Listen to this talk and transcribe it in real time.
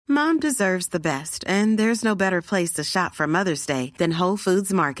Mom deserves the best, and there's no better place to shop for Mother's Day than Whole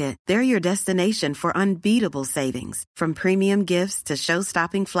Foods Market. They're your destination for unbeatable savings, from premium gifts to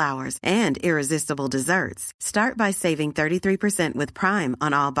show-stopping flowers and irresistible desserts. Start by saving 33% with Prime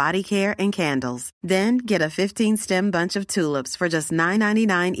on all body care and candles. Then get a 15-stem bunch of tulips for just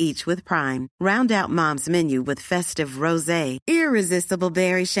 $9.99 each with Prime. Round out Mom's menu with festive rosé, irresistible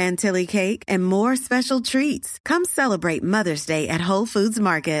berry chantilly cake, and more special treats. Come celebrate Mother's Day at Whole Foods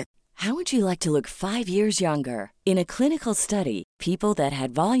Market. How would you like to look 5 years younger? In a clinical study, people that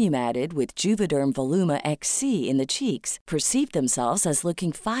had volume added with Juvederm Voluma XC in the cheeks perceived themselves as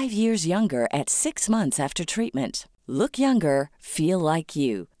looking 5 years younger at 6 months after treatment. Look younger, feel like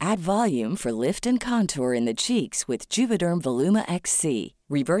you. Add volume for lift and contour in the cheeks with Juvederm Voluma XC.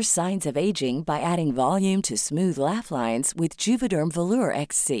 Reverse signs of aging by adding volume to smooth laugh lines with Juvederm Volure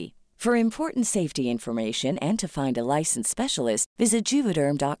XC. For important safety information and to find a licensed specialist, visit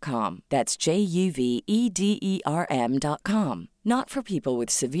Juvederm.com. That's JUVEDERM.com. Not for people with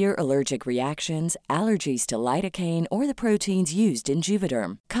severe allergic reactions, allergies to lidocaine, or the proteins used in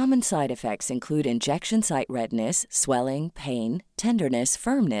Juvederm. Common side effects include injection site redness, swelling, pain, tenderness,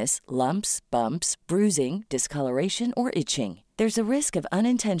 firmness, lumps, bumps, bruising, discoloration, or itching. There's a risk of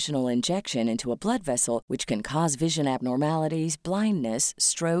unintentional injection into a blood vessel, which can cause vision abnormalities, blindness,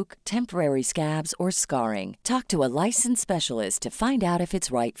 stroke, temporary scabs, or scarring. Talk to a licensed specialist to find out if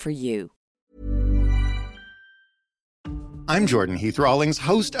it's right for you. I'm Jordan Heath Rawlings,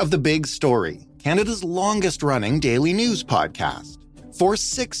 host of The Big Story, Canada's longest-running daily news podcast. For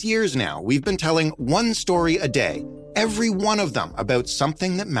 6 years now, we've been telling one story a day, every one of them about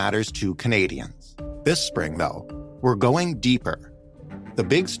something that matters to Canadians. This spring, though, we're going deeper. The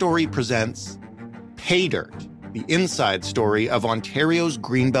Big Story presents Pay Dirt, the inside story of Ontario's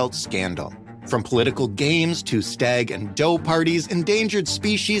Greenbelt scandal. From political games to stag and doe parties, endangered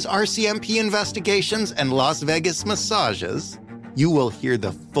species, RCMP investigations, and Las Vegas massages, you will hear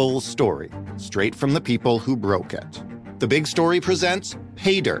the full story, straight from the people who broke it. The Big Story presents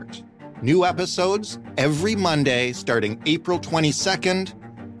Pay Dirt. New episodes every Monday starting April 22nd,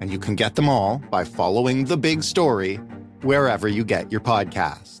 and you can get them all by following The Big Story wherever you get your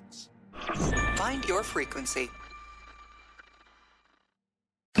podcasts. Find your frequency.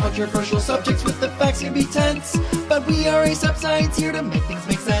 Controversial subjects with the facts can be tense, but we are ASAP Science here to make things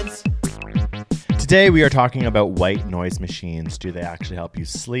make sense. Today we are talking about white noise machines. Do they actually help you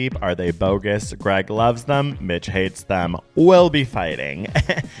sleep? Are they bogus? Greg loves them. Mitch hates them. We'll be fighting.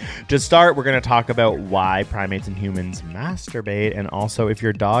 To start, we're going to talk about why primates and humans masturbate, and also if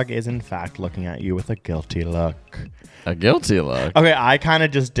your dog is in fact looking at you with a guilty look. A guilty look? Okay, I kind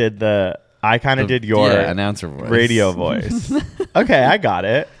of just did your announcer voice. Radio voice. Okay, I got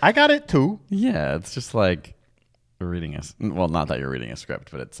it. I got it too. Yeah, it's just like reading not that you're reading a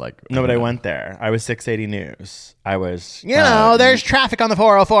script, but it's like... No, but I went there. I was 680 News. I was, there's traffic on the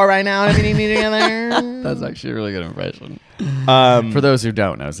 404 right now. If you need me to get there. That's actually a really good impression. For those who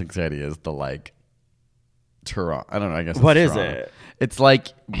don't know, 680 is the like... Toronto. I don't know, I guess what it's is Toronto. it? It's like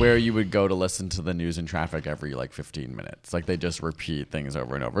where you would go to listen to the news and traffic every like 15 minutes. Like they just repeat things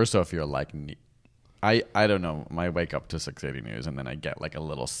over and over. So if you're like... I don't know. I wake up to 680 News and then I get like a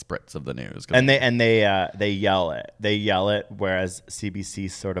little spritz of the news. And they yell it. They yell it, whereas CBC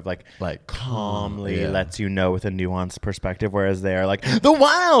sort of like calmly lets you know with a nuanced perspective, whereas they are like, the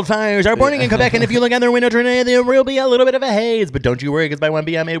wildfires are burning in Quebec, and if you look out their window today, there will be a little bit of a haze. But don't you worry, because by 1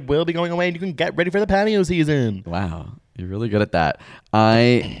 p.m. it will be going away and you can get ready for the patio season. Wow. You're really good at that.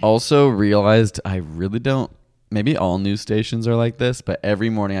 I also realized I really don't. Maybe all news stations are like this, but every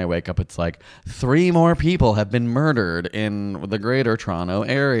morning I wake up, it's like 3 more people have been murdered in the greater Toronto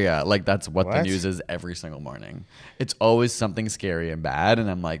area. Like that's what the news is every single morning. It's always something scary and bad. And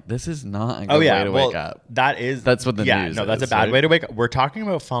I'm like, this is not a good way to wake up. That's what the news is. No, that's a bad way to wake up. We're talking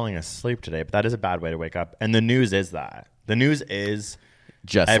about falling asleep today, but that is a bad way to wake up. And the news is that. The news is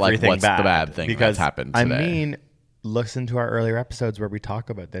just everything like what's the bad thing that's happened today. I mean, listen to our earlier episodes where we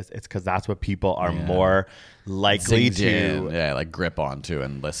talk about this. It's because that's what people are more likely to like grip onto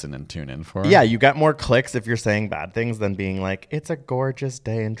and listen and tune in for. Yeah, you get more clicks if you're saying bad things than being like, it's a gorgeous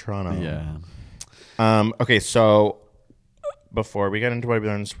day in Toronto. Yeah. Okay, so before we get into what we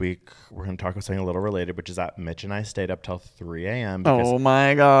learned this week, we're going to talk about something a little related, which is that Mitch and I stayed up till 3 a.m. Oh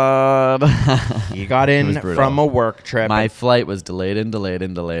my God. He got in from a work trip. My flight was delayed.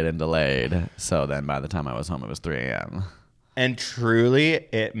 So then by the time I was home, it was 3 a.m. And truly,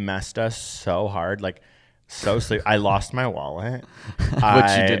 it messed us so hard. Like, so sleep. I lost my wallet. Which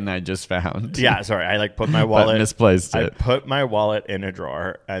you didn't, I just found. Yeah, sorry. I put my wallet. But misplaced it. I put my wallet in a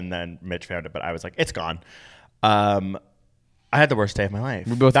drawer and then Mitch found it, but I was like, it's gone. I had the worst day of my life.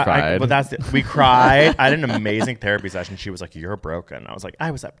 We both cried. We cried. I had an amazing therapy session. She was like, "You're broken." I was like,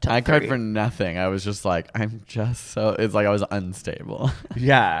 "I was up till I 3." cried for nothing. I was just like, I'm just so. It's like I was unstable.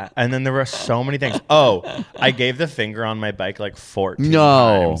 Yeah, and then there were so many things. Oh, I gave the finger on my bike like 14 No.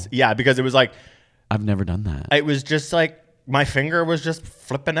 times. Yeah, because it was like I've never done that. it was just like my finger was just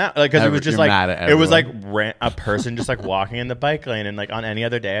flipping out, like because it was just You're like mad at it was like everyone. a person just like walking in the bike lane, and like on any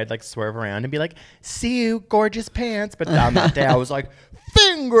other day I'd like swerve around and be like, "See you, gorgeous pants," but on that day I was like,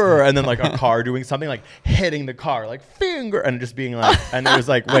 "Finger," and then like a car doing something, like hitting the car, like finger, and just being like, and it was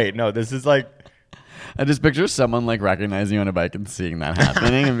like, wait, no, this is like. I just picture someone like recognizing you on a bike and seeing that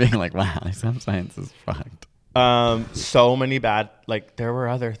happening and being like, wow, some science is fucked. So many bad, like there were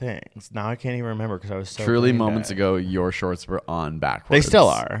other things. Now I can't even remember because I was so Truly brain moments dead. ago, your shorts were on backwards. They still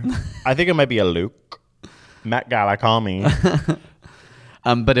are. I think it might be a Luke. Met Gala, call me.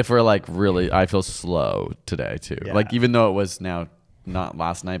 But if we're like really, I feel slow today too. Yeah. Like even though it was now not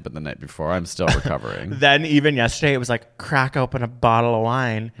last night, but the night before, I'm still recovering. Then even yesterday, it was like crack open a bottle of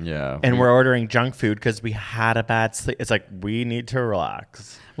wine. Yeah. And we're ordering junk food because we had a bad sleep. It's like, we need to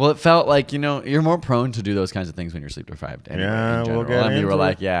relax. Well, it felt like, you're more prone to do those kinds of things when you're sleep deprived. Anyway, Yeah, in general. we'll get And we were into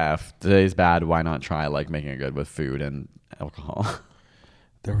like, it. yeah, if today's bad, why not try like making it good with food and alcohol?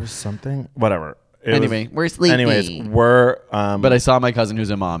 There was something, whatever. Anyway, we're sleepy. Anyways, we're. But I saw my cousin who's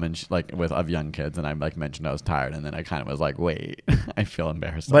a mom and of young kids, and I like mentioned I was tired, and then I kind of was like, wait, I feel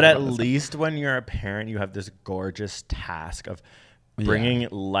embarrassed. But at about this. least when you're a parent, you have this gorgeous task of bringing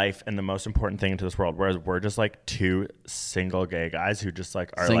life and the most important thing into this world. Whereas we're just like two single gay guys who just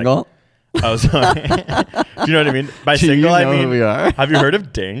like are Single? Like, oh, sorry. Do you know what I mean? By Do you single, I know mean, who we are? Have you heard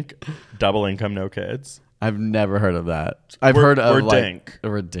of DINK? Double income, no kids. I've never heard of that. I've We're- heard of we're like, dink.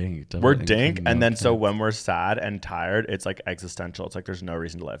 We're dink. We're DINK, and then so when we're sad and tired, it's like existential. It's like there's no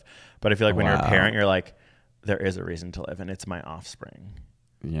reason to live. But I feel like when you're a Wow. parent, you're like, there is a reason to live, and it's my offspring.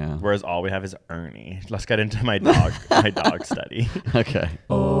 Yeah. Whereas all we have is Ernie. Let's get into my dog study. Okay.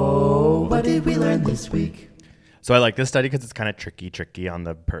 Oh, what did we learn this week? So I like this study because it's kind of tricky on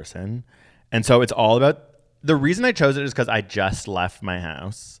the person. And so it's all about, the reason I chose it is because I just left my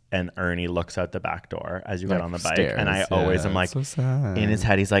house and Ernie looks out the back door as you get Like on the bike. stairs, And I always am like, so sad. in his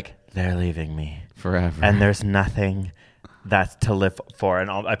head, he's like, they're leaving me. Forever. And there's nothing that's to live for. And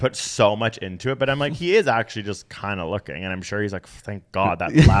I put so much into it, but I'm like, he is actually just kind of looking. And I'm sure he's like, thank God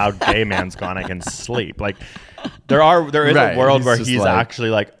that loud gay man's gone. I can sleep. Like there is Right, a world he's where just he's like- actually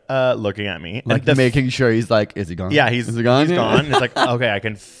like, looking at me. like making sure he's like, is he gone? Yeah, is he gone? He's gone. It's like, okay, I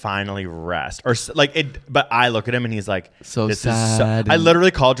can finally rest. Or like it, but I look at him and he's like, So this sad I and- literally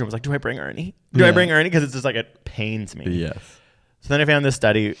called him. I was like, do I bring Ernie? Do I Yeah. bring Ernie? Because it's just like, it pains me. Yes. So then I found this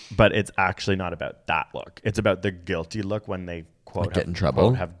study, but it's actually not about that look. It's about the guilty look when they quote Like get have, in trouble?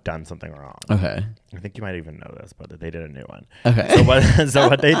 quote, have done something wrong. Okay. I think you might even know this, but they did a new one. Okay. So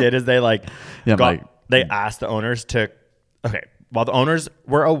what they did is they like Yeah, Mike. they asked the owners to while the owners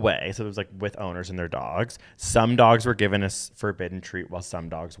were away, so it was like with owners and their dogs, some dogs were given a forbidden treat while some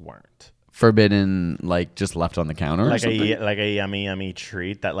dogs weren't. Forbidden, like just left on the counter or Like something? a yummy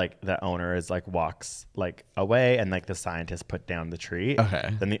treat that like the owner is like walks like away and like the scientists put down the treat. Okay.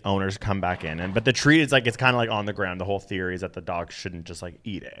 Then the owners come back in but the treat is like it's kind of like on the ground. The whole theory is that the dog shouldn't just like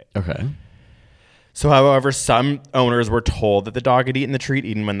eat it. Okay. So however, some owners were told that the dog had eaten the treat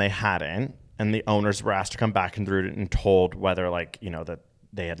even when they hadn't, and the owners were asked to come back and through it and told whether like that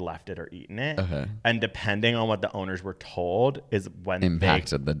they had left it or eaten it. Okay. And depending on what the owners were told is when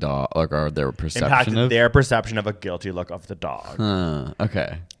Impacted the dog, like, or their they perception impacted of. their perception of a guilty look of the dog.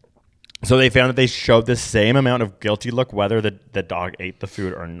 Okay. So they found that they showed the same amount of guilty look whether the dog ate the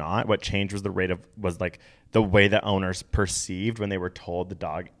food or not. What changed was was like the way the owners perceived when they were told the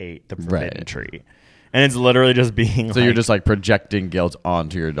dog ate the forbidden Right. treat. And it's literally just being So you're just like projecting guilt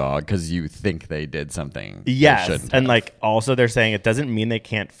onto your dog because you think they did something. they yes. shouldn't And have. like also they're saying it doesn't mean they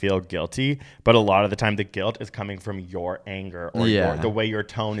can't feel guilty, but a lot of the time the guilt is coming from your anger or Yeah. the way your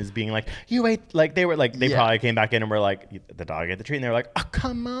tone is being like, you ate, like they were like, they Yeah. probably came back in and were like, the dog ate the treat. And they were like, oh,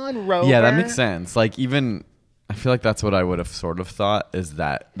 come on, Rover. Yeah, that makes sense. Like even I feel like that's what I would have sort of thought is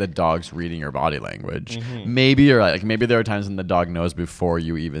that the dog's reading your body language. Mm-hmm. Maybe you're right. Like maybe there are times when the dog knows before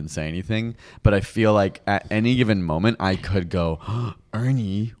you even say anything. But I feel like at any given moment I could go, oh,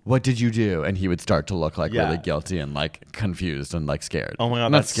 Ernie, what did you do? And he would start to look like Yeah. really guilty and like confused and like scared. Oh my God,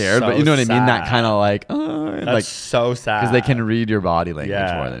 not that's scared, but so you know what I mean. That sad. kind of like, That's like so sad. because they can read your body language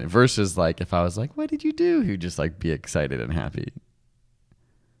Yeah. more than versus like if I was like, what did you do? He'd just like be excited and happy.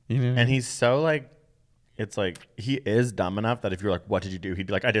 You know. And he's so like, it's like he is dumb enough that if you're like, what did you do? He'd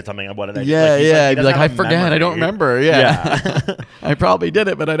be like, I did something. What did I do? Yeah, like, yeah. He'd be like, I have a forget. I memory. don't remember. Yeah. I probably did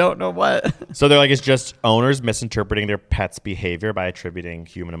it, but I don't know what. So they're like, it's just owners misinterpreting their pet's behavior by attributing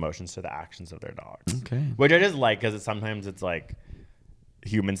human emotions to the actions of their dogs. Okay. Which I just like because sometimes it's like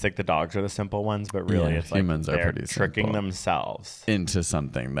humans think the dogs are the simple ones, but really it's like humans are they're pretty tricking simple. themselves Into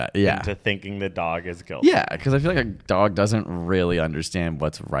something that, yeah. into thinking the dog is guilty. Yeah, because I feel like a dog doesn't really understand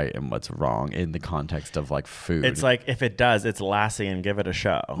what's right and what's wrong in the context of like food. It's like if it does, it's Lassie and give it a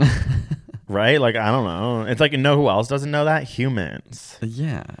show. Right? Like, I don't know. It's like, you know who else doesn't know that? Humans.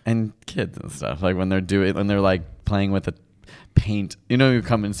 Yeah, and kids and stuff. Like when they're like playing with the paint. You know, you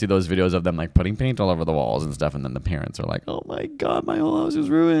come and see those videos of them like putting paint all over the walls and stuff, and then the parents are like, "Oh my god, my whole house is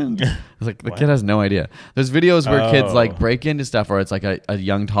ruined." It's like the kid has no idea. There's videos where kids like break into stuff, or it's like a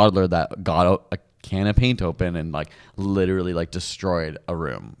young toddler that got a can of paint open and like literally like destroyed a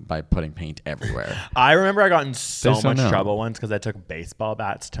room by putting paint everywhere. I remember I got in so They don't much know. trouble once because I took baseball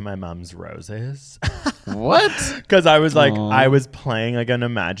bats to my mom's roses. What? Because I was like, I was playing like an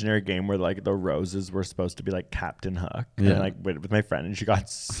imaginary game where like the roses were supposed to be like Captain Hook, Yeah. and like with my friend, and she got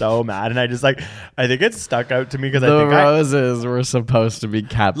so mad, and I just like, I think it stuck out to me because I The think roses were supposed to be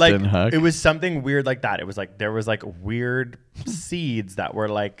Captain like Hook. it was something weird like that. It was like there was like weird seeds that were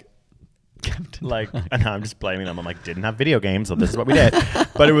like. Like, and I'm just blaming them. I'm like, didn't have video games, so this is what we did.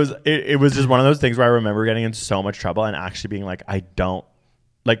 But it was just one of those things where I remember getting in so much trouble and actually being like, I don't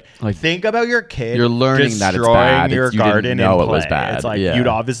like think about your kid. You're learning that it's destroying bad. your You didn't garden know in it was play. bad. It's like Yeah. you'd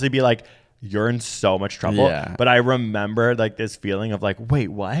obviously be like, you're in so much trouble. Yeah. But I remember like this feeling of like, wait,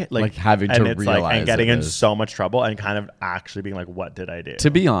 what? Like having and to it's realize like and getting it in is. so much trouble and kind of actually being like, what did I do?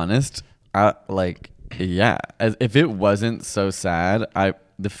 To be honest, if it wasn't so sad,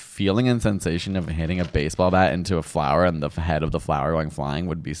 the feeling and sensation of hitting a baseball bat into a flower and the head of the flower going flying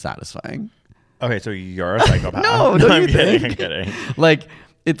would be satisfying. Okay, so you're a psychopath. No, don't I'm you kidding. think? I'm kidding. Like,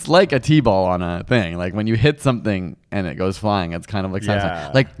 it's like a T-ball on a thing. Like when you hit something and it goes flying, it's kind of like satisfying.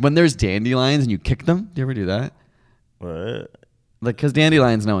 Yeah. Like when there's dandelions and you kick them. Do you ever do that? What? Like, because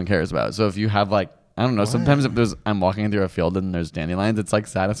dandelions no one cares about. So if you have like, I don't know, sometimes if I'm walking through a field and there's dandelions, it's like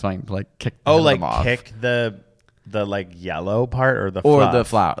satisfying to like kick the head of them off. Kick the like yellow part or the Or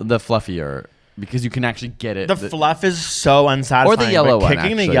fluff? the fluffier, because you can actually get it. The fluff is so unsatisfying. Or the yellow but one,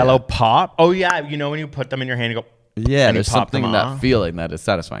 kicking actually, the yellow yeah. pop. Oh yeah, you know when you put them in your hand, you go. Yeah, and you there's pop them something in that off. feeling that is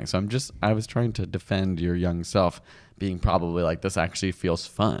satisfying. So I was trying to defend your young self being probably like, this actually feels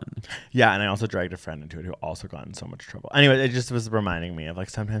fun. Yeah, and I also dragged a friend into it who also got in so much trouble. Anyway, it just was reminding me of like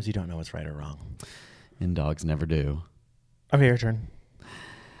sometimes you don't know what's right or wrong. And dogs never do. Okay, your turn.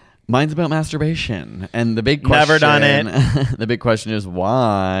 Mine's about masturbation. And the big question... Never done it. The big question is,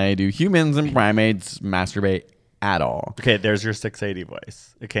 why do humans and primates masturbate at all? Okay, there's your 680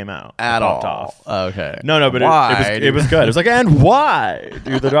 voice. It came out. At It popped all. off. Okay. No, but Why it was good. It was like, and why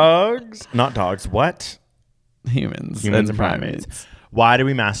do the dogs, not dogs, what? Humans And primates. Why do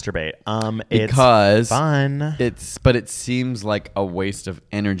we masturbate? Because it's fun. But it seems like a waste of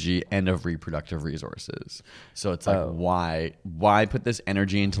energy and of reproductive resources. So it's like, why put this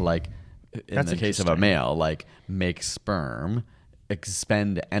energy into like, in That's the case of a male, like make sperm,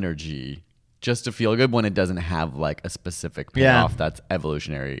 expend energy just to feel good when it doesn't have like a specific payoff that's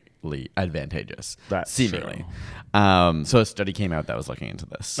evolutionarily advantageous. That's seemingly. true. So a study came out that was looking into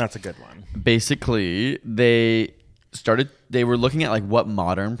this. That's a good one. Basically, they were looking at like what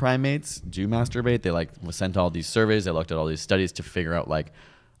modern primates do masturbate. They like sent all these surveys. They looked at all these studies to figure out like,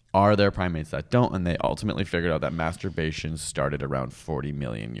 are there primates that don't? And they ultimately figured out that masturbation started around 40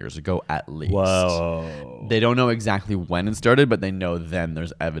 million years ago at least. Whoa. They don't know exactly when it started, but they know then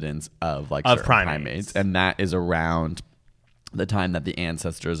there's evidence of like certain primates. And that is around the time that the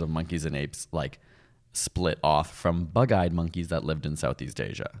ancestors of monkeys and apes like split off from bug-eyed monkeys that lived in Southeast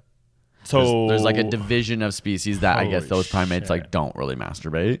Asia. So There's like a division of species that I guess Holy those primates shit. like don't really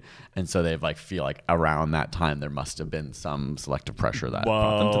masturbate, and so they've like feel like around that time there must have been some selective pressure that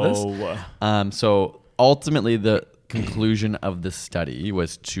brought them to this. So ultimately, the conclusion of the study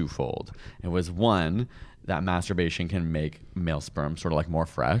was twofold. It was one, that masturbation can make male sperm sort of like more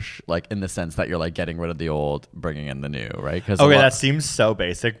fresh, like in the sense that you're like getting rid of the old, bringing in the new, right? Okay, that seems so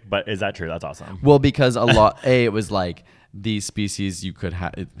basic, but is that true? That's awesome. Well, because it was like these species you could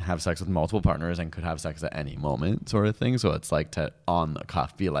have sex with multiple partners and could have sex at any moment, sort of thing. So it's like to on the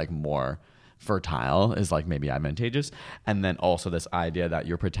cuff be like more fertile is like maybe advantageous. And then also this idea that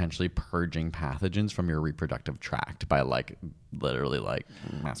you're potentially purging pathogens from your reproductive tract by like literally like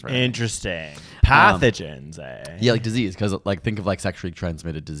masturbating. Interesting. Pathogens, Yeah, like disease, because like think of like sexually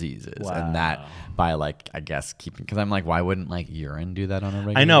transmitted diseases and that by like I guess keeping, because I'm like, why wouldn't like urine do that on a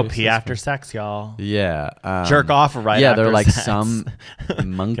regular I know, basis? pee after sex, y'all. Yeah. Jerk off right yeah, after they're like sex. some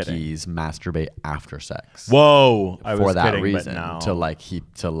monkeys masturbate after sex. Whoa. I For was that kidding, reason, but no. to like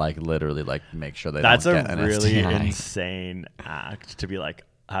keep to like literally like make sure they That's don't a get an really STI. insane act to be like,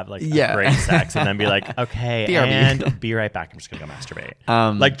 have like Yeah. a great sex and then be like, okay, BRB. and be right back. I'm just gonna go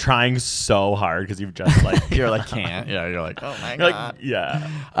masturbate. Like trying so hard because you've just like You're like can't. Yeah, you're like, oh my you're god. like,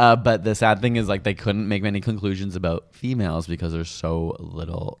 yeah. But the sad thing is like they couldn't make many conclusions about females because there's so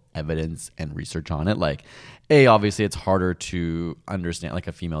little evidence and research on it. Like, obviously it's harder to understand. Like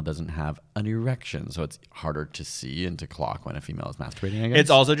a female doesn't have an erection, so it's harder to see and to clock when a female is masturbating, I guess. It's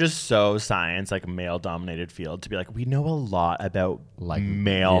also just so science, like male dominated field, to be like, we know a lot about Like,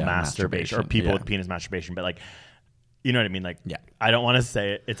 male yeah, masturbation or masturbation, people yeah. with penis masturbation, but like, you know what I mean? Like, Yeah. I don't want to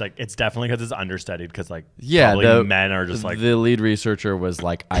say it. It's like, it's definitely because it's understudied because like, Yeah, probably men are just like, the lead researcher was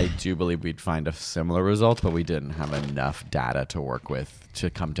like, I do believe we'd find a similar result, but we didn't have enough data to work with to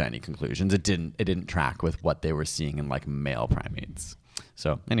come to any conclusions. It didn't track with what they were seeing in like male primates.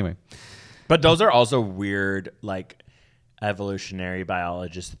 So anyway, but those are also weird, like evolutionary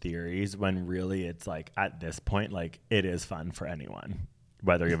biologist theories when really it's like at this point, like it is fun for anyone,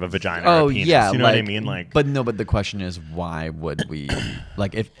 whether you have a vagina or a penis. yeah, you know like, what I mean? Like, but the question is, why would we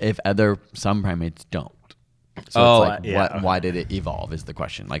like if some primates don't? So it's like, why did it evolve is the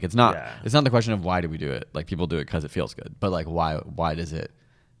question. Like, it's not the question of why do we do it. Like, people do it because it feels good. But like, why does it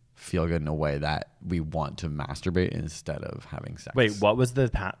feel good in a way that we want to masturbate instead of having sex? wait, what was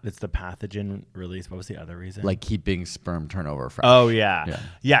it's the pathogen release? What was the other reason? Like keeping sperm turnover fresh. Oh yeah.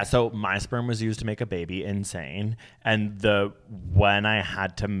 So my sperm was used to make a baby. Insane. And when I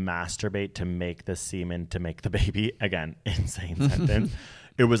had to masturbate to make the semen to make the baby, again, insane sentence.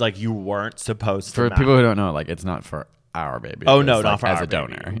 It was like you weren't supposed to. For people who don't know, like it's not for our baby. Oh it's no, like not for as our a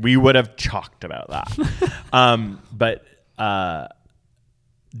donor. baby. We would have talked about that. But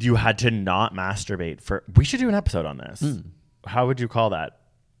you had to not masturbate for. We should do an episode on this. How would you call that?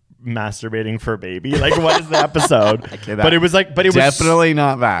 Masturbating for a baby? Like, what is the episode? But it was like, but it was definitely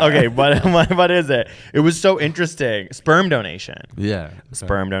not that. Okay, what is it? It was so interesting. Sperm donation. Yeah,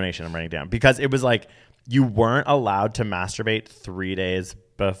 Sperm donation. I'm writing it down because it was like you weren't allowed to masturbate 3 days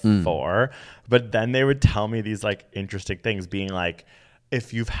before, but then they would tell me these like interesting things, being like,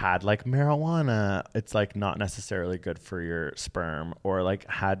 if you've had like marijuana, it's like not necessarily good for your sperm, or like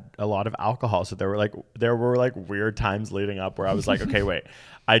had a lot of alcohol. So there were like weird times leading up where I was like, okay, wait,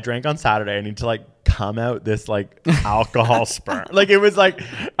 I drank on Saturday. I need to like come out this like alcohol sperm. Like it was like,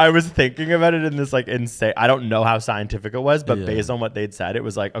 I was thinking about it in this like insane, I don't know how scientific it was, but based on what they'd said, it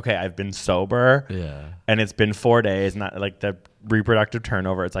was like, okay, I've been sober and it's been 4 days, not like the reproductive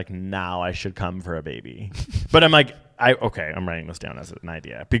turnover. It's like, now I should come for a baby. But I'm like, I'm writing this down as an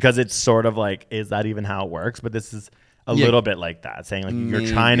idea because it's sort of like, is that even how it works? But this is a little bit like that, saying like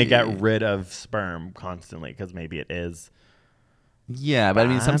you're trying to get rid of sperm constantly because maybe it is. Yeah, but I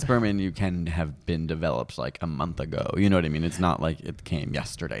mean, some sperm in you can have been developed like a month ago. You know what I mean? It's not like it came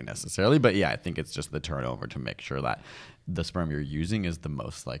yesterday necessarily. But yeah, I think it's just the turnover to make sure that the sperm you're using is the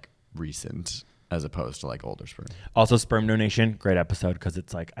most like recent as opposed to like older sperm. Also, sperm donation, great episode because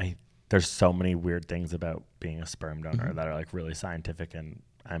it's like there's so many weird things about being a sperm donor that are like really scientific, and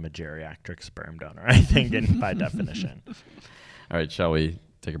I'm a geriatric sperm donor, I think, by definition. All right, shall we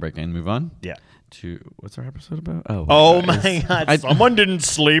take a break and move on? Yeah. To what's our episode about? Oh my God. Someone didn't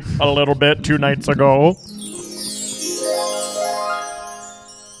sleep a little bit 2 nights ago.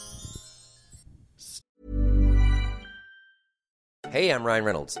 Hey, I'm Ryan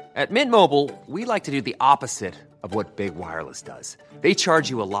Reynolds. At Mint Mobile, we like to do the opposite of what Big Wireless does. They charge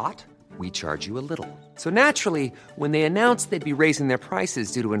you a lot, we charge you a little. So naturally, when they announced they'd be raising their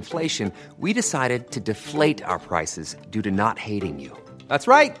prices due to inflation, we decided to deflate our prices due to not hating you. That's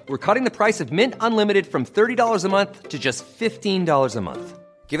right. We're cutting the price of Mint Unlimited from $30 a month to just $15 a month.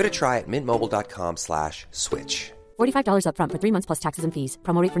 Give it a try at mintmobile.com/switch. $45 up front for 3 months plus taxes and fees.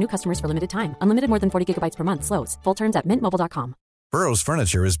 Promo rate for new customers for limited time. Unlimited more than 40 gigabytes per month slows. Full terms at mintmobile.com. Burrow's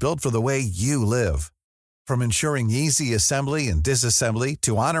furniture is built for the way you live. From ensuring easy assembly and disassembly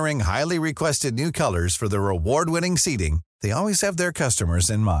to honoring highly requested new colors for their award-winning seating, they always have their customers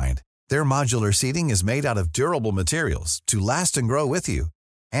in mind. Their modular seating is made out of durable materials to last and grow with you.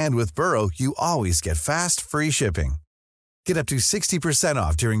 And with Burrow, you always get fast, free shipping. Get up to 60%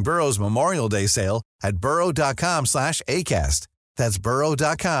 off during Burrow's Memorial Day sale at burrow.com/ACAST. That's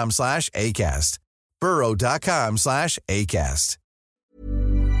burrow.com/ACAST. burrow.com/ACAST.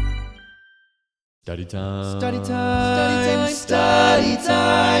 Study time. Study time. Study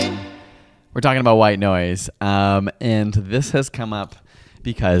time. We're talking about white noise. And this has come up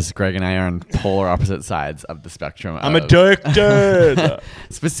because Greg and I are on polar opposite sides of the spectrum. I'm addicted.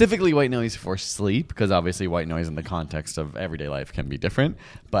 Specifically white noise for sleep, because obviously white noise in the context of everyday life can be different,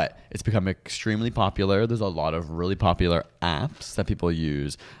 but it's become extremely popular. There's a lot of really popular apps that people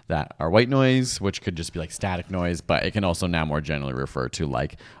use that are white noise, which could just be like static noise, but it can also now more generally refer to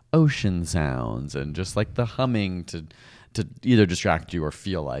like ocean sounds and just like the humming to either distract you or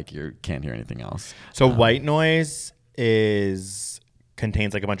feel like you can't hear anything else. So white noise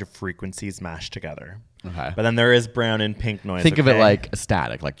contains like a bunch of frequencies mashed together. Okay. But then there is brown and pink noise. Think of it like a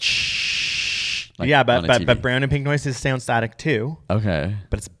static, like shh. Like yeah, but brown and pink noises sound static too. Okay.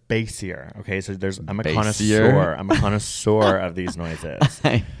 But it's bassier. Okay, so I'm a Bassier? connoisseur. I'm a connoisseur of these noises.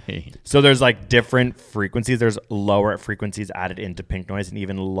 So there's like different frequencies. There's lower frequencies added into pink noise and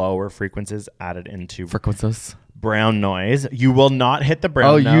even lower frequencies added into frequencies. Brown noise. You will not hit the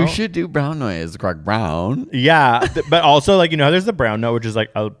brown note. You should do brown noise, Greg Brown. Yeah, but also like, you know, there's the brown note, which is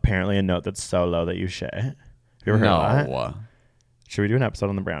like apparently a note that's so low that you shit. Have you ever heard of that? Should we do an episode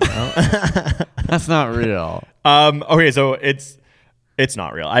on the brown note? That's not real. Okay, so it's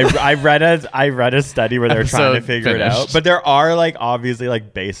not real. I read a study where they're trying to figure it out, but there are like obviously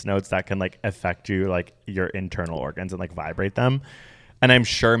like bass notes that can like affect you, like your internal organs and like vibrate them. And I'm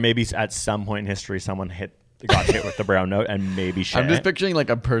sure maybe at some point in history someone got hit with the brown note and maybe shit. I'm just picturing like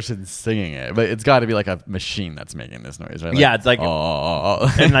a person singing it, but it's got to be like a machine that's making this noise, right? Like, yeah, it's like,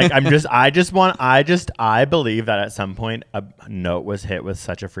 and like I believe that at some point a note was hit with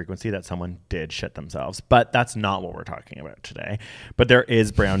such a frequency that someone did shit themselves. But that's not what we're talking about today. But there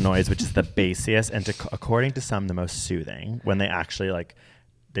is brown noise, which is the bassiest and according to some the most soothing. When they actually like.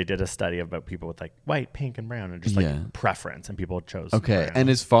 They did a study about people with like white, pink, and brown, and just like preference, and people chose. Okay, brown. and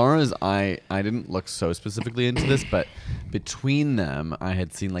as far as I didn't look so specifically into this, but between them, I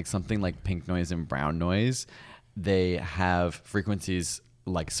had seen like something like pink noise and brown noise. They have frequencies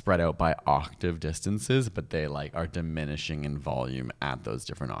like spread out by octave distances, but they like are diminishing in volume at those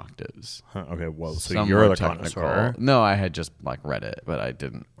different octaves. Okay, well, so you're the connoisseur. No, I had just like read it, but I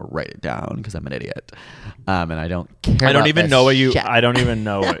didn't write it down because I'm an idiot, and I don't care. I don't even know what you. I don't even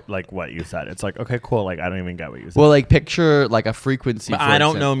know what you said. It's like, okay, cool. Like I don't even get what you said. Well, like picture like a frequency. But I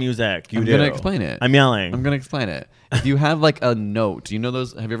don't know music. I'm gonna explain it. I'm yelling. I'm gonna explain it. If you have like a note, do you know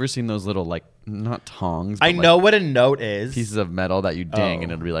those? Have you ever seen those little like not tongs? But I know what a note is. Pieces of metal that you ding,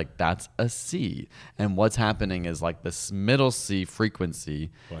 and it'll be like that's a C. And what's happening is like this middle C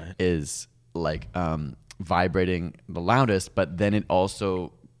frequency is like vibrating the loudest, but then it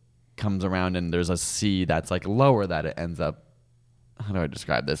also comes around and there's a C that's like lower that it ends up. How do I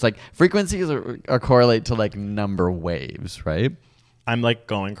describe this? Like frequencies are correlate to like number waves, right? I'm like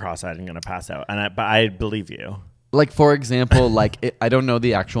going cross-eyed and gonna pass out, but I believe you. Like, for example, like I don't know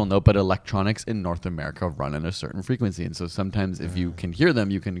the actual note, but electronics in North America run at a certain frequency. And so sometimes if you can hear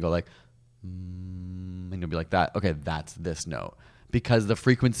them, you can go like, and you'll be like that. Okay, that's this note. Because the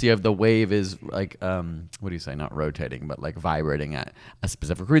frequency of the wave is like, what do you say? Not rotating, but like vibrating at a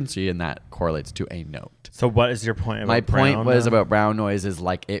specific frequency. And that correlates to a note. So what is your point about My point brown was about brown noise is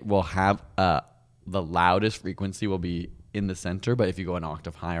like it will have the loudest frequency will be in the center, but if you go an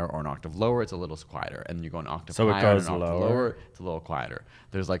octave higher or an octave lower, it's a little quieter. And you go an octave higher it goes and an octave lower, it's a little quieter.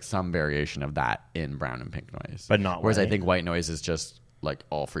 There's like some variation of that in brown and pink noise. But not Whereas white. I think white noise is just like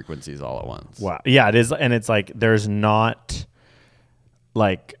all frequencies all at once. Wow. Yeah, it is. And it's like there's not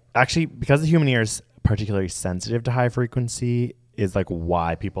like actually because the human ear is particularly sensitive to high frequency is like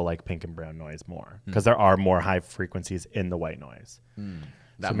why people like pink and brown noise more. Because there are more high frequencies in the white noise.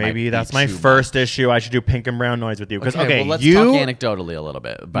 So maybe that's my first issue. I should do pink and brown noise with you. Because well, let's talk anecdotally a little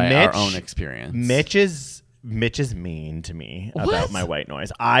bit by our own experience. Mitch is mean to me about my white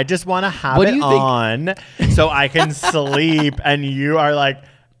noise. I just want to have it on so I can sleep, and you are like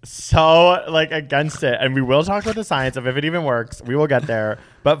so like against it. And we will talk about the science of if it even works. We will get there.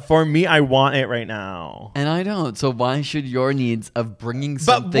 But for me, I want it right now. And I don't. So why should your needs of bringing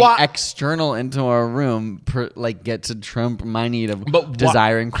something external into our room get to trump my need of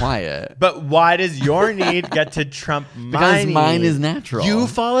desiring quiet? But why does your need get to trump my because need? Mine is natural. You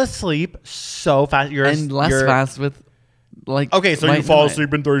fall asleep so fast. You're less fast with like. Okay, so you fall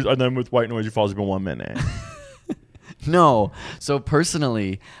asleep in 30, and then with white noise, you fall asleep in 1 minute. No. So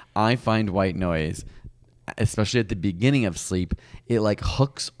personally, I find white noise especially at the beginning of sleep, it like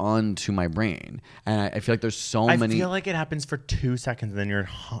hooks onto my brain, and I feel like there's so many. I feel like it happens for 2 seconds, and then you're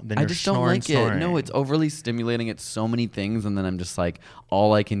I just don't like it. No, it's overly stimulating. It's so many things, and then I'm just like,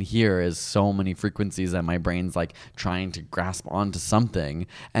 all I can hear is so many frequencies that my brain's like trying to grasp onto something.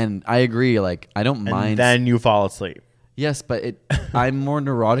 And I agree, like I don't mind. And then you fall asleep. Yes, but I'm more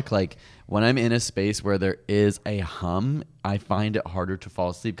neurotic. Like when I'm in a space where there is a hum, I find it harder to fall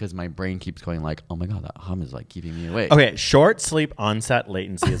asleep because my brain keeps going like, oh my God, that hum is like keeping me awake. Okay, short sleep onset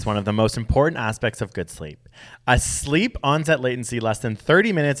latency is one of the most important aspects of good sleep. A sleep onset latency less than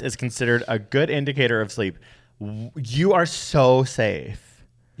 30 minutes is considered a good indicator of sleep. You are so safe.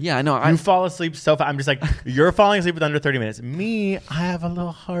 Yeah, I know. You fall asleep so fast. I'm just like, you're falling asleep with under 30 minutes. Me, I have a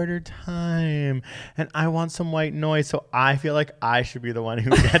little harder time. And I want some white noise. So I feel like I should be the one who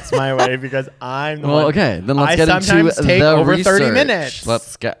gets my way because I'm the one. Well, okay. Then let's get into take the over research. 30 minutes.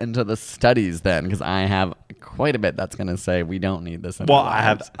 Let's get into the studies then, because I have quite a bit that's going to say we don't need this. Well, I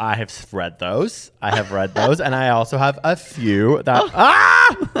have read those. And I also have a few that...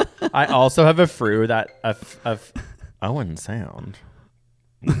 I also have a few that... I wouldn't sound...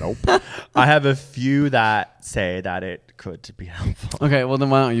 Nope. I have a few that say that it could be helpful. Okay, well then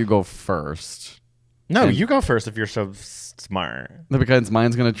why don't you go first? No, you go first if you're so smart. Because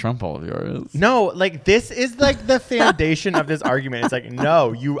mine's going to trump all of yours. No, like this is like the foundation of this argument. It's like,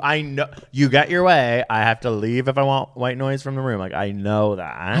 no, I know you get your way. I have to leave if I want white noise from the room. Like I know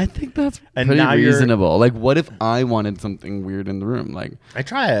that. I think that's pretty reasonable. Like what if I wanted something weird in the room? Like I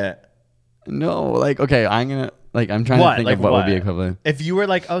try it. No, like okay, I'm trying to think of what would be equivalent. If you were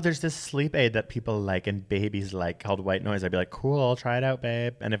like, oh, there's this sleep aid that people like and babies like called white noise, I'd be like, cool, I'll try it out,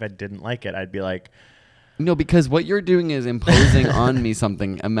 babe. And if I didn't like it, I'd be like, no, because what you're doing is imposing on me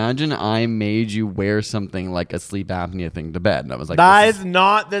something. Imagine I made you wear something like a sleep apnea thing to bed. And I was like, that is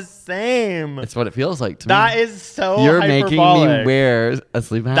not the same. It's what it feels like to me. That is so You're hyperbolic. making me wear a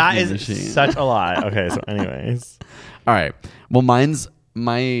sleep apnea that is machine. Such a lie. Okay, so anyways. All right. Well,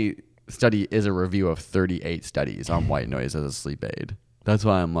 my study is a review of 38 studies on white noise as a sleep aid. That's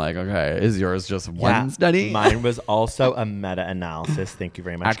why I'm like, okay, is yours just one study? Mine was also a meta-analysis. Thank you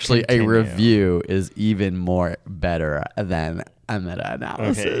very much. Actually, a review is even more better than a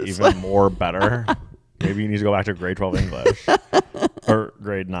meta-analysis. Okay, even more better. Maybe you need to go back to grade 12 English or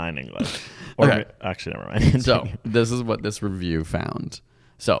grade 9 English. Or okay. Actually, never mind. So this is what this review found.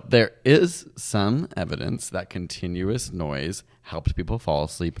 So there is some evidence that continuous noise helped people fall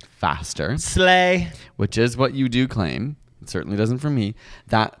asleep faster. Slay. Which is what you do claim. It certainly doesn't for me.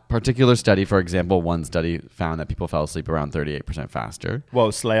 That particular study, for example, one study found that people fell asleep around 38% faster.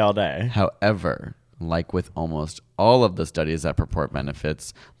 Whoa, slay all day. However, like with almost all of the studies that purport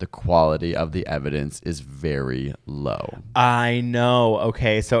benefits, the quality of the evidence is very low. I know.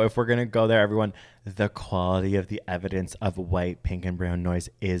 Okay, so if we're going to go there, everyone, the quality of the evidence of white, pink, and brown noise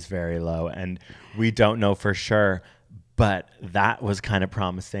is very low. And we don't know for sure. But that was kind of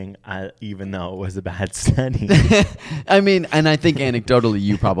promising, even though it was a bad study. I mean, and I think anecdotally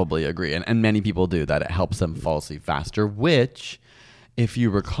you probably agree, and many people do, that it helps them fall asleep faster, which, if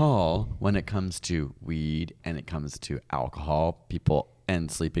you recall, when it comes to weed and it comes to alcohol, and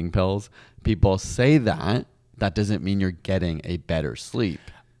sleeping pills, people say that doesn't mean you're getting a better sleep.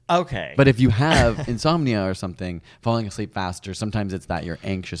 Okay. But if you have insomnia or something, falling asleep faster, sometimes it's that you're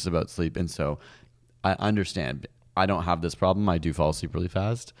anxious about sleep, and so I understand. I don't have this problem. I do fall asleep really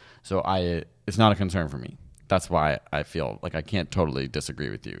fast. So it's not a concern for me. That's why I feel like I can't totally disagree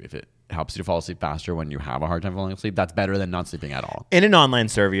with you. If it helps you to fall asleep faster when you have a hard time falling asleep, that's better than not sleeping at all. In an online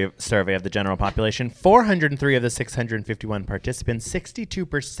survey of the general population, 403 of the 651 participants,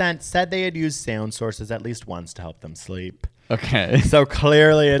 62% said they had used sound sources at least once to help them sleep. Okay. So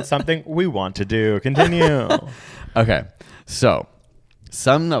clearly it's something we want to do. Continue. Okay. So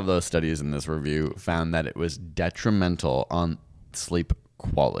some of those studies in this review found that it was detrimental on sleep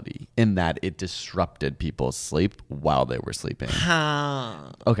quality in that it disrupted people's sleep while they were sleeping.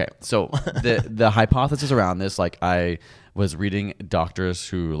 How? Okay, so the hypothesis around this, like I was reading doctors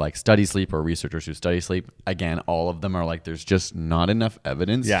who like study sleep or researchers who study sleep. Again, all of them are like, there's just not enough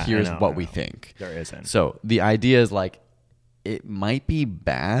evidence. Yeah, Here's what we think. There isn't. So the idea is like, it might be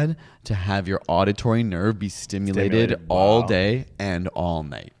bad to have your auditory nerve be stimulated all day and all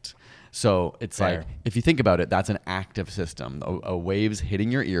night. So it's like, if you think about it, that's an active system. A waves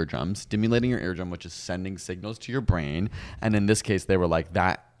hitting your eardrum, stimulating your eardrum, which is sending signals to your brain. And in this case, they were like,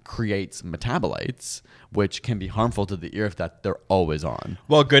 that creates metabolites, which can be harmful to the ear if they're always on.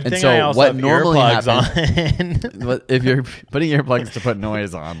 Well, good thing I also have earplugs on. If you're putting earplugs to put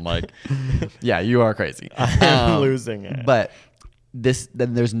noise on, like, yeah, you are crazy. I'm losing it. But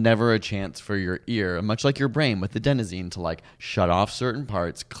then there's never a chance for your ear, much like your brain with the adenosine, to like shut off certain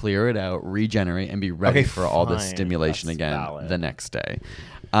parts, clear it out, regenerate, and be ready for all the stimulation again the next day.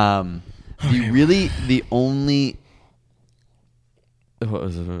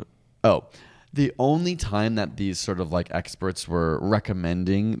 The only time that these sort of like experts were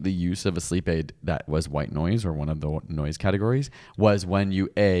recommending the use of a sleep aid that was white noise, or one of the noise categories, was when you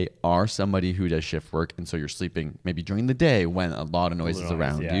are somebody who does shift work, and so you're sleeping maybe during the day when a lot of noise is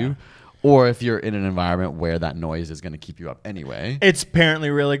around you, or if you're in an environment where that noise is going to keep you up anyway. It's apparently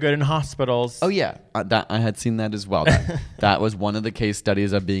really good in hospitals. Oh yeah, I had seen that as well. That was one of the case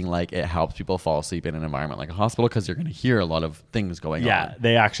studies of being like, it helps people fall asleep in an environment like a hospital because you're going to hear a lot of things going on. Yeah,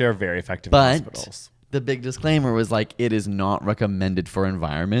 they actually are very effective in hospitals. The big disclaimer was like, it is not recommended for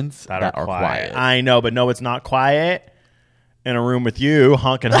environments that are quiet. I know, but no, it's not quiet in a room with you,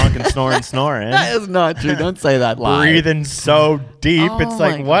 honking, snoring. That is not true. Don't say that loud. Breathing so deep. It's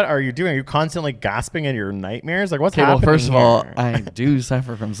like, what are you doing? Are you constantly gasping in your nightmares? Like, what's happening? Well, first of all, I do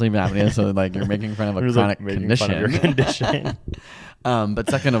suffer from sleep apnea, so like you're making fun of a chronic condition. Fun of your condition. But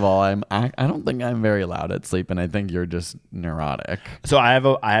second of all, I don't think I'm very loud at sleep, and I think you're just neurotic. So I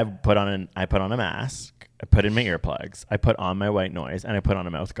put on a mask. I put in my earplugs, I put on my white noise, and I put on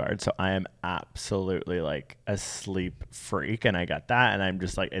a mouth guard. So I am absolutely like a sleep freak, and I got that. And I'm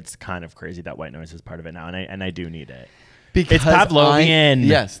just like, it's kind of crazy that white noise is part of it now, and I do need it. Because it's Pavlovian.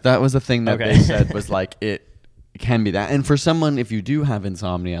 Yes, that was the thing that they said was like it can be that. And for someone, if you do have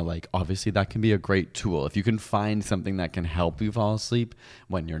insomnia, like obviously that can be a great tool. If you can find something that can help you fall asleep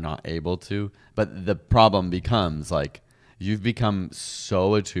when you're not able to. But the problem becomes like, you've become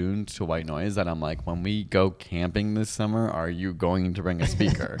so attuned to white noise that I'm like, when we go camping this summer, are you going to bring a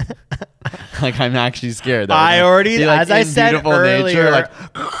speaker? Like, I'm actually scared. That I already, be, like, as I said earlier, nature, like,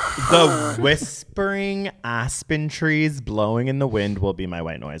 the whispering aspen trees blowing in the wind will be my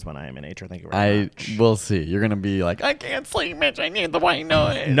white noise when I am in nature. Thank you very much. We'll see. You're going to be like, I can't sleep, Mitch. I need the white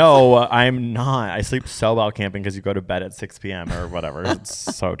noise. No, I'm not. I sleep so well camping because you go to bed at 6 p.m. or whatever.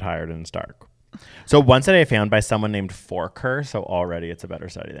 It's so tired and it's dark. So one study I found by someone named Forker. So already it's a better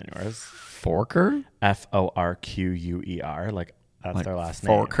study than yours. Forker? Forquer. Like that's like their last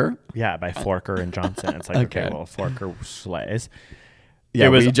name. Forker? Yeah, by Forker and Johnson. It's like, okay, well, Forker slays. Yeah,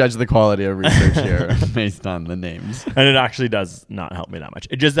 we judge the quality of research here based on the names. And it actually does not help me that much.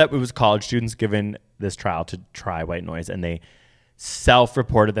 It's just that it was college students given this trial to try white noise, and they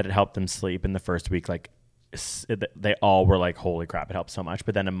self-reported that it helped them sleep in the first week. Like, they all were like, holy crap, it helps so much.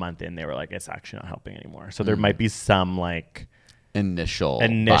 But then a month in, they were like, it's actually not helping anymore. So there might be some like initial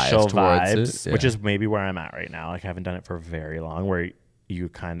vibes, it, which is maybe where I'm at right now. Like, I haven't done it for very long, where you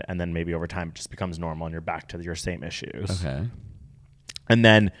kind of, and then maybe over time it just becomes normal and you're back to your same issues. Okay. And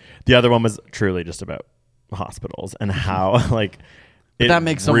then the other one was truly just about hospitals and how like that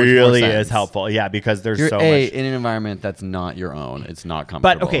makes so really much more sense. Is helpful. Yeah, because there's you're so much in an environment that's not your own. It's not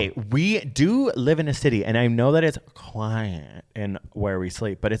comfortable. But okay, we do live in a city, and I know that it's quiet in where we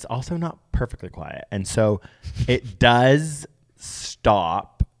sleep, but it's also not perfectly quiet. And so it does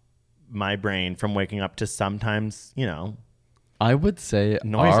stop my brain from waking up to sometimes, I would say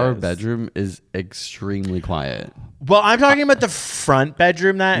noises. Our bedroom is extremely quiet. Well, I'm talking about the front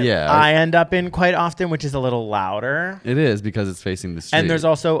bedroom that I end up in quite often, which is a little louder. It is because it's facing the street. And there's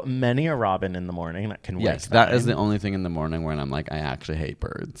also many a robin in the morning that can wake Yes, that is the only thing in the morning when I'm like, I actually hate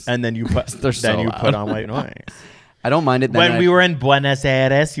birds. And then you put put on white noise. I don't mind it. When we were in Buenos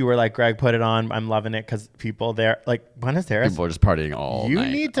Aires, you were like, Greg, put it on. I'm loving it because people there, like Buenos Aires. People are just partying all night.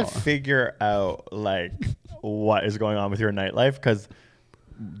 You need to figure out like what is going on with your nightlife because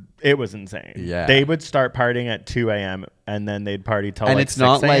it was insane. Yeah. They would start partying at 2 a.m. and then they'd party till and like it's 6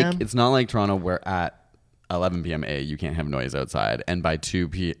 not a.m. It's not like Toronto where at 11 p.m. you can't have noise outside, and by 2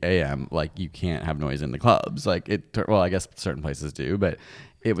 p.m. like you can't have noise in the clubs. Like I guess certain places do, but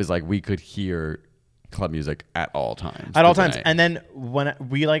it was like we could hear club music at all times. And then when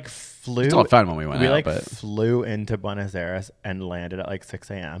we like flew, it's all fun when we went out. We flew into Buenos Aires and landed at like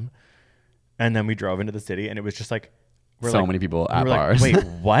 6 a.m. And then we drove into the city, and it was just like many people at bars. Like, wait,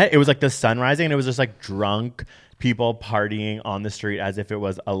 what? It was like the sun rising, and it was just like drunk people partying on the street as if it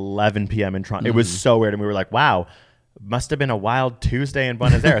was 11 p.m. in Toronto. It was so weird, and we were like, wow, must have been a wild Tuesday in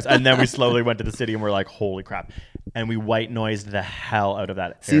Buenos Aires. And then we slowly went to the city, and we're like, holy crap. And we white noised the hell out of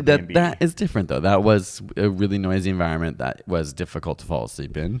that See, Airbnb. that is different, though. That was a really noisy environment that was difficult to fall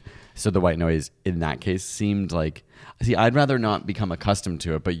asleep in. So the white noise in that case seemed like... See, I'd rather not become accustomed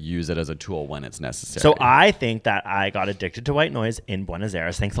to it, but use it as a tool when it's necessary. So I think that I got addicted to white noise in Buenos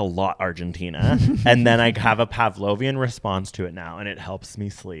Aires. Thanks a lot, Argentina. And then I have a Pavlovian response to it now, and it helps me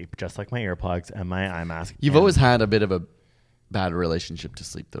sleep, just like my earplugs and my eye mask. You've always had a bit of a bad relationship to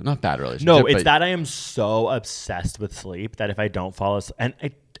sleep, though. Not bad relationship. No, it's that I am so obsessed with sleep that if I don't fall asleep,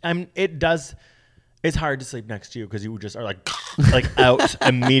 and it's hard to sleep next to you because you just are like out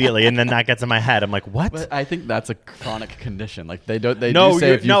immediately, and then that gets in my head. I'm like, what? But I think that's a chronic condition. Like they do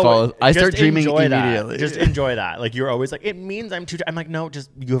say if you fall, I start dreaming immediately. Just enjoy that. Like you're always like, it means I'm too. I'm like, no,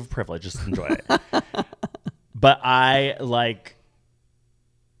 just you have privilege. Just enjoy it. But I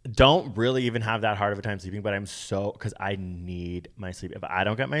don't really even have that hard of a time sleeping. But I'm because I need my sleep. If I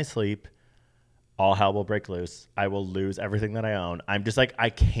don't get my sleep, all hell will break loose. I will lose everything that I own. I'm just like, I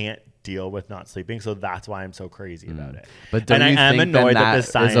can't deal with not sleeping, so that's why I'm so crazy about it. But don't you think that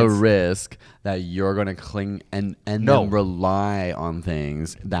is a risk that you're going to cling and then rely on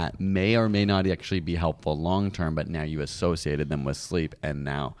things that may or may not actually be helpful long term, but now you associated them with sleep, and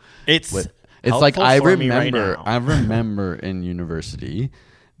now it's like I remember in university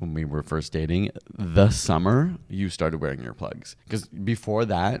when we were first dating, the summer you started wearing earplugs because before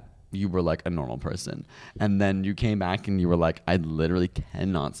that you were like a normal person. And then you came back and you were like, I literally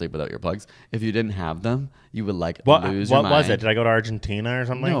cannot sleep without earplugs. If you didn't have them, you would like lose your mind. What was it? Did I go to Argentina or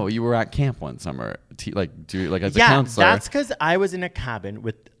something? No, you were at camp one summer, as a counselor. Yeah, that's because I was in a cabin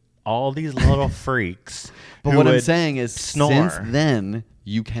with all these little freaks. But what I'm saying is snore. Since then,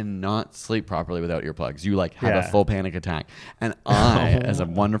 you cannot sleep properly without earplugs. You have a full panic attack. And I, as a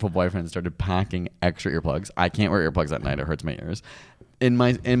wonderful boyfriend, started packing extra earplugs. I can't wear earplugs at night. It hurts my ears. In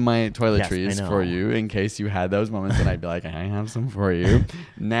my toiletries for you, in case you had those moments, and I'd be like, I have some for you.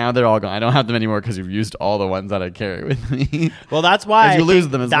 Now they're all gone. I don't have them anymore because you've used all the ones that I carry with me. Well, that's why you lose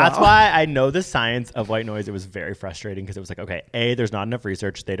them as well. That's why I know the science of white noise. It was very frustrating because it was like, okay, there's not enough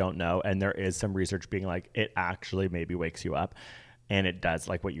research. They don't know. And there is some research being like, it actually maybe wakes you up. And it does,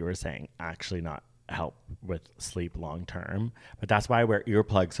 like what you were saying, actually not help with sleep long term. But that's why I wear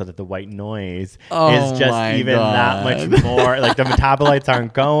earplugs, so that the white noise is just even that much more. Like the metabolites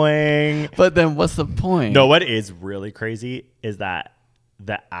aren't going. But then what's the point? No, what is really crazy is that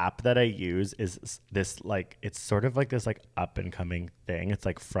the app that I use is this, like, it's sort of like this like up and coming thing. It's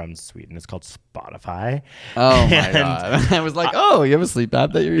like from Sweden. It's called Spotify. Oh my God. I was like, you have a sleep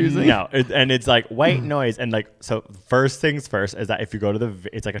app that you're using? No. And it's like white noise. And like, so first things first is that if you go to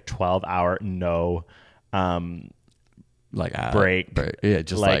it's like a 12-hour no break. Yeah,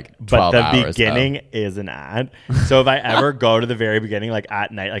 just like 12 but the hours beginning is an ad. So if I ever go to the very beginning, like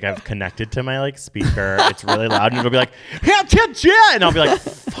at night, like I've connected to my like speaker, it's really loud, and it'll be like, and I'll be like,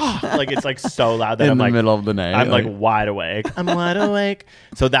 fuck, like it's like so loud that in I'm the like middle of the night. I'm like wide awake. I'm wide awake.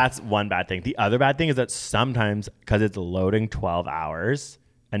 So that's one bad thing. The other bad thing is that sometimes because it's loading 12 hours,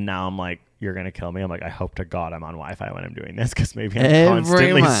 and now I'm like, you're going to kill me. I'm like, I hope to God I'm on Wi-Fi when I'm doing this, because maybe I'm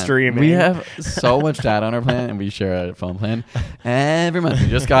constantly streaming. We have so much data on our plan, and we share a phone plan. Every month. We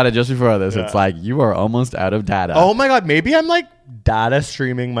just got it just before this. Yeah. It's like, you are almost out of data. Oh my God. Maybe I'm like data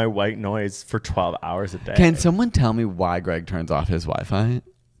streaming my white noise for 12 hours a day. Can someone tell me why Greg turns off his Wi-Fi?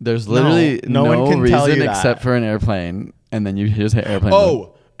 There's literally no one can reason tell you except for an airplane, and then you just hit airplane.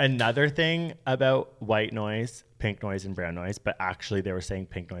 Oh, another thing about white noise, pink noise and brown noise, but actually they were saying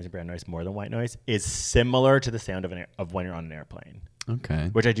pink noise and brown noise more than white noise, is similar to the sound of when you're on an airplane. Okay.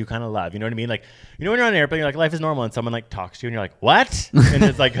 Which I do kind of love. You know what I mean? Like, you know when you're on an airplane, you're like, life is normal, and someone like talks to you and you're like, what? And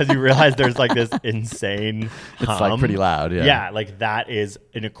it's like, because you realize there's like this insane hum. It's like pretty loud, yeah. Yeah, like that is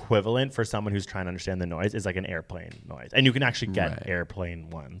an equivalent for someone who's trying to understand the noise, is like an airplane noise. And you can actually get airplane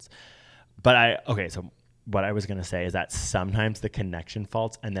ones. But so what I was going to say is that sometimes the connection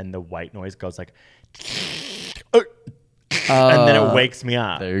faults, and then the white noise goes like, and then it wakes me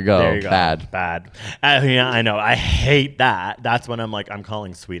up. There you go. Bad. Yeah, I know. I hate that. That's when I'm like, I'm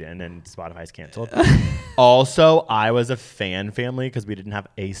calling Sweden, and Spotify's canceled. Also, I was a fan family because we didn't have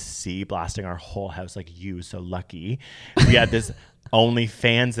AC blasting our whole house like you. So lucky. We had this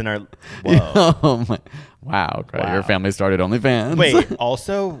OnlyFans in our... Whoa. Oh my. Wow. Your family started OnlyFans. Wait,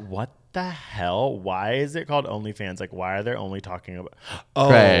 also, what the hell? Why is it called OnlyFans? Like, why are they only talking about...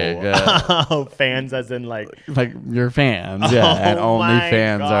 Oh, fans as in like your fans, yeah. And only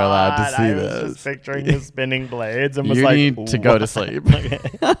fans are allowed to see this. I was just picturing the spinning blades and was you like... You need to go to sleep.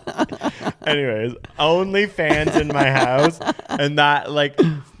 Anyways, OnlyFans in my house, and that like...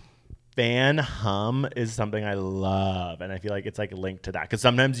 fan hum is something I love, and I feel like it's like linked to that, because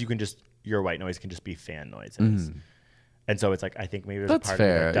sometimes you can just, your white noise can just be fan noises. And so it's like, I think maybe there's that's a part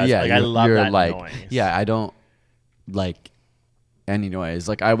fair. of it that does, yeah, like I love that like, noise. Yeah, I don't like any noise.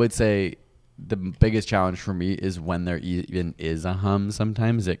 Like, I would say the biggest challenge for me is when there even is a hum.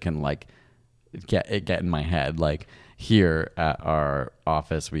 Sometimes it can like get in my head. Like here at our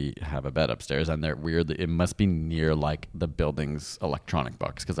office, we have a bed upstairs, and they're weirdly, it must be near like the building's electronic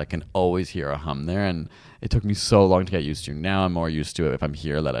box, because I can always hear a hum there, and it took me so long to get used to. Now I'm more used to it if I'm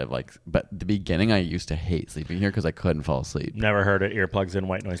here that I've like, but the beginning I used to hate sleeping here because I couldn't fall asleep. Never heard it. Earplugs in,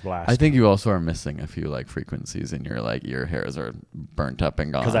 white noise blast. I think you also are missing a few like frequencies in your like ear hairs are burnt up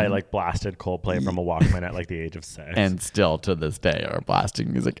and gone. Because I like blasted Coldplay from a Walkman at like the age of 6. And still to this day are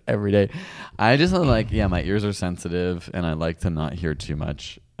blasting music every day. I just like, yeah, my ears are sensitive and I like to not hear too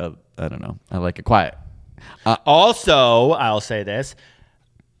much. I don't know. I like it quiet. Also, I'll say this.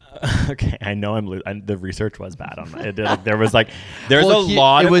 Okay, I know the research was bad on that. There was like, there's a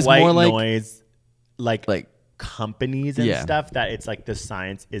lot of white noise, like companies and stuff that it's like the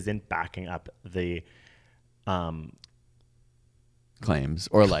science isn't backing up the claims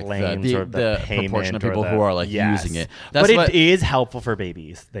or like the proportion of people who are like using it. But it is helpful for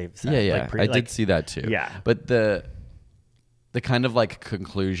babies. They've said. Yeah, I did see that too. Yeah, but the kind of like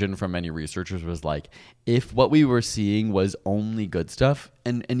conclusion from many researchers was like, if what we were seeing was only good stuff,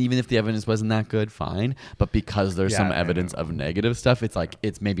 and even if the evidence wasn't that good, fine. But because there's some evidence of negative stuff, it's like,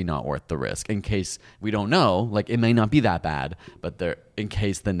 it's maybe not worth the risk in case we don't know, like it may not be that bad, but in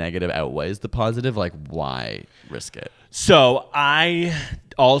case the negative outweighs the positive, like why risk it? So I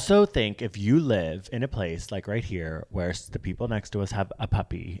also think if you live in a place like right here where the people next to us have a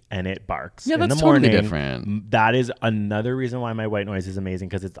puppy and it barks in the morning, totally different. That is another reason why my white noise is amazing,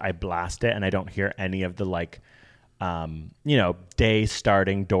 because I blast it and I don't hear any of the like, day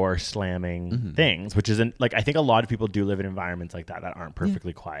starting, door slamming things, which isn't like, I think a lot of people do live in environments like that aren't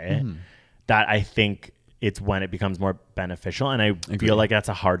perfectly quiet. That I think it's when it becomes more beneficial. And I feel like that's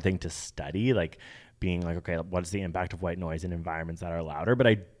a hard thing to study, like being like, okay, what's the impact of white noise in environments that are louder? But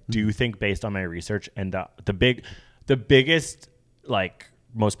I do think based on my research and the biggest, like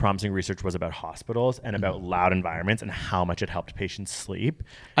most promising research was about hospitals and about loud environments and how much it helped patients sleep.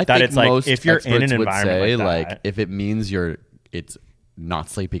 I think it's most like if you're in an environment say, like that, if it means it's not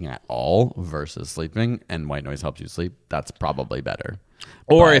sleeping at all versus sleeping and white noise helps you sleep, that's probably better.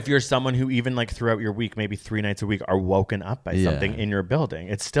 Or if you're someone who even like throughout your week, maybe 3 nights a week, are woken up by something in your building,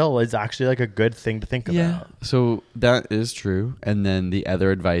 it still is actually like a good thing to think about. So that is true. And then the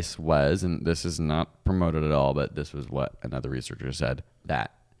other advice was, and this is not promoted at all, but this was what another researcher said,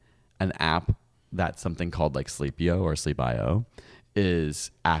 that an app that's something called like Sleepio or Sleep.io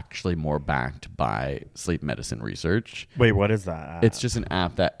is actually more backed by sleep medicine research. Wait, what is that app? It's just an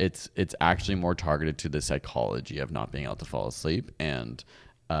app that it's actually more targeted to the psychology of not being able to fall asleep. And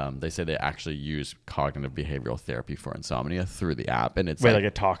they say they actually use cognitive behavioral therapy for insomnia through the app. And it's like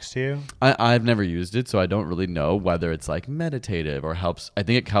it talks to you? I've never used it, so I don't really know whether it's like meditative or helps. I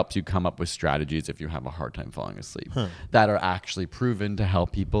think it helps you come up with strategies if you have a hard time falling asleep that are actually proven to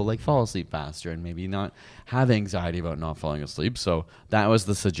help people like fall asleep faster and maybe not have anxiety about not falling asleep. So that was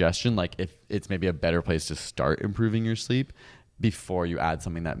the suggestion. Like if it's maybe a better place to start improving your sleep before you add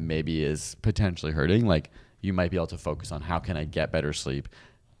something that maybe is potentially hurting, like you might be able to focus on how can I get better sleep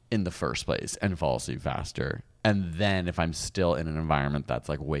in the first place and fall asleep faster. And then if I'm still in an environment that's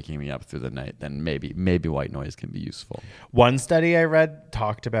like waking me up through the night, then maybe white noise can be useful. One study I read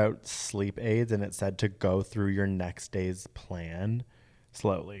talked about sleep aids, and it said to go through your next day's plan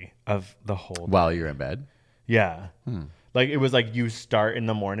slowly of the whole day. While you're in bed? Yeah. Like it was like you start in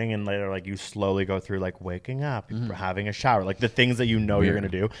the morning and later like you slowly go through like waking up, having a shower, like the things that you're going to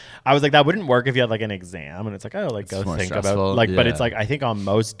do. I was like, that wouldn't work if you had like an exam and it's like, oh, like it's go think stressful. about like, but it's like, I think on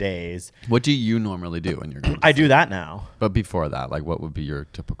most days. What do you normally do when you're going to I do that now. But before that, like what would be your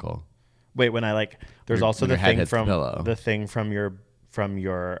typical? Wait, when I like, there's also the thing from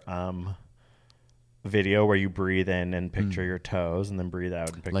your video where you breathe in and picture your toes and then breathe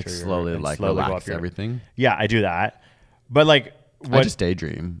out and picture like slowly relax everything. Yeah, I do that. But like, I just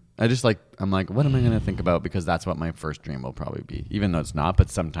daydream. I'm like, what am I going to think about? Because that's what my first dream will probably be, even though it's not. But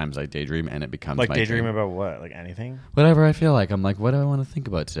sometimes I daydream and it becomes like my daydream dream. about what? Like anything? Whatever I feel like. I'm like, what do I want to think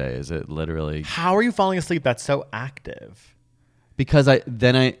about today? Is it literally? How are you falling asleep? That's so active. Because I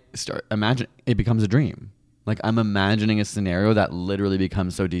start imagine it becomes a dream. Like I'm imagining a scenario that literally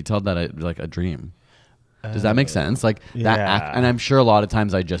becomes so detailed that it's like a dream. Does that make sense? Like that, and I'm sure a lot of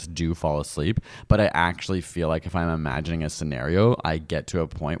times I just do fall asleep, but I actually feel like if I'm imagining a scenario, I get to a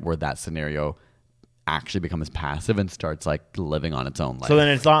point where that scenario actually becomes passive and starts like living on its own life. So then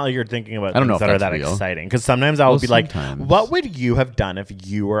it's not like you're thinking about things that are that exciting. Because sometimes I will be like, what would you have done if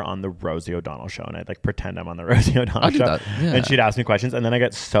you were on the Rosie O'Donnell show? And I'd like pretend I'm on the Rosie O'Donnell show. And she'd ask me questions and then I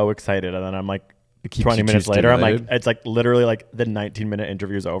get so excited and then I'm like, keeps 20 you minutes too later, I'm like, stimulated. it's like literally like the 19-minute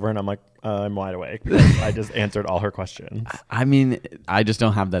interview's over, and I'm like, I'm wide awake because I just answered all her questions. I mean, I just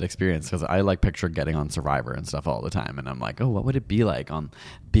don't have that experience because I like picture getting on Survivor and stuff all the time, and I'm like, oh, what would it be like on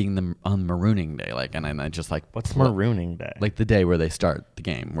marooning day? Like, and I just like, What's marooning day? Like the day where they start the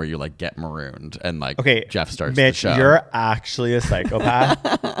game, where you like get marooned, and like, okay, Jeff starts Mitch, the show. you're actually a psychopath.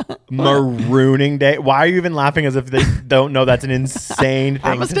 Marooning day. Why are you even laughing as if they don't know that's an insane thing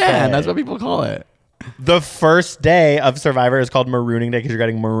I'm a to stan. say? That's what people call it. The first day of Survivor is called marooning day because you're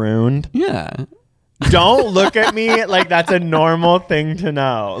getting marooned. Yeah. Don't look at me like that's a normal thing to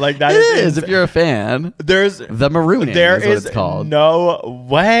know. Like that is if you're a fan. There's the marooning. There is what it's called. No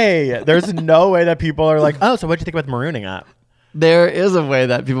way. There's no way that people are like, oh, so what do you think about the marooning app? There is a way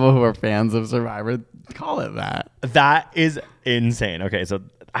that people who are fans of Survivor call it that. That is insane. Okay, so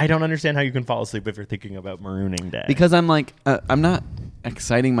I don't understand how you can fall asleep if you're thinking about marooning day. Because I'm like, I'm not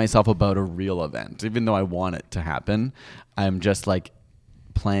exciting myself about a real event, even though I want it to happen. I'm just like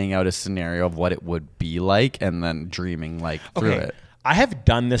playing out a scenario of what it would be like and then dreaming like through it. I have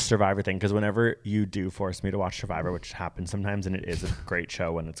done this Survivor thing because whenever you do force me to watch Survivor, which happens sometimes, and it is a great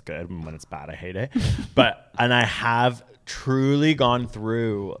show when it's good, and when it's bad, I hate it. And I have truly gone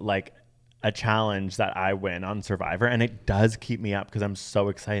through like a challenge that I win on Survivor, and it does keep me up because I'm so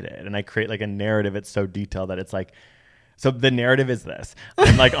excited, and I create like a narrative. It's so detailed that it's like, so the narrative is this.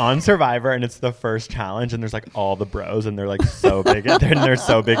 I'm like on Survivor, and it's the first challenge, and there's like all the bros, and they're like so big, and they're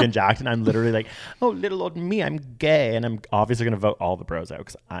so big and jacked, and I'm literally like, oh, little old me, I'm gay, and I'm obviously gonna vote all the bros out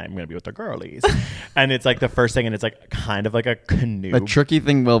because I'm gonna be with the girlies. And it's like the first thing, and it's like kind of like a canoe. The tricky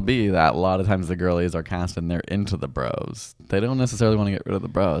thing will be that a lot of times the girlies are cast and they're into the bros. They don't necessarily want to get rid of the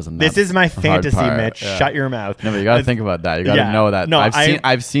bros. And this is my fantasy, Mitch. Yeah. Shut your mouth. No, but you got to think about that. You got to know that. No,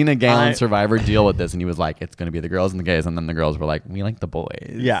 I've seen a gay on Survivor deal with this, and he was like, it's going to be the girls and the gays, and then the girls were like, we like the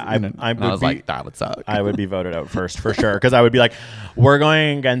boys. Yeah, I was like, that would suck. I would be voted out first for sure, because I would be like, we're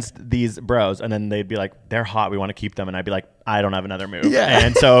going against these bros, and then they'd be like, they're hot, we want to keep them, and I'd be like, I don't have another move. Yeah.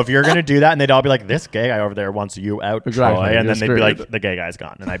 And so if you're gonna do that, and they'd all be like, this gay guy over there wants you out, Exactly. Troy, and then they'd You're be screwed. like, the gay guy's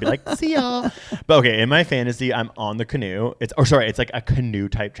gone, and I'd be like, see y'all. But okay, in my fantasy, I'm on the canoe. It's like a canoe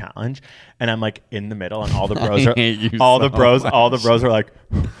type challenge, and I'm like in the middle, and all the bros are all the bros are like,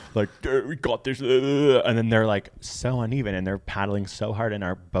 dude, we got this, and then they're like so uneven, and they're paddling so hard, and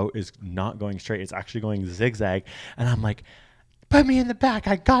our boat is not going straight. It's actually going zigzag, and I'm like, put me in the back,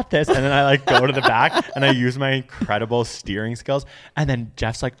 I got this. And then I like go to the back, and I use my incredible steering skills. And then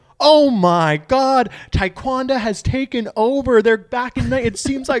Jeff's like, oh my God, Taekwondo has taken over. They're back in night. It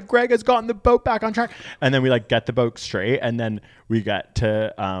seems like Greg has gotten the boat back on track. And then we like get the boat straight, and then we get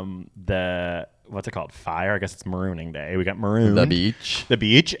to the, what's it called? Fire. I guess it's marooning day. We got marooned. The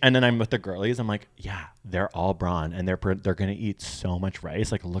beach. And then I'm with the girlies. I'm like, yeah, they're all brawn, and they're going to eat so much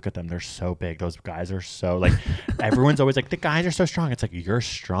rice. Like, look at them. They're so big. Those guys are so like, everyone's always like, the guys are so strong. It's like, you're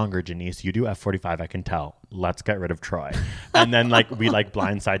stronger, Janice. You do F45. I can tell. Let's get rid of Troy. And then like, we like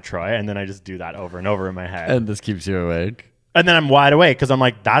blindside Troy. And then I just do that over and over in my head. And this keeps you awake. And then I'm wide awake because I'm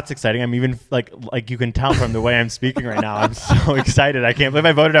like, that's exciting. I'm even like you can tell from the way I'm speaking right now. I'm so excited. I can't believe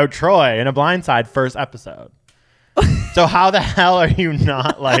I voted out Troy in a blindside first episode. So how the hell are you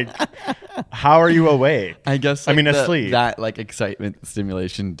not like, how are you awake? I guess like, asleep. That like excitement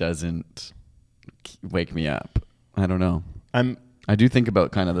stimulation doesn't wake me up. I don't know. I do think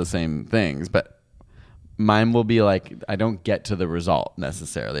about kind of the same things, but mine will be like, I don't get to the result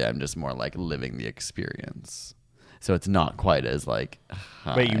necessarily. I'm just more like living the experience. So it's not quite as like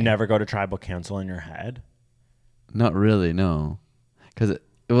high. Wait, you never go to tribal council in your head? Not really, no. Because,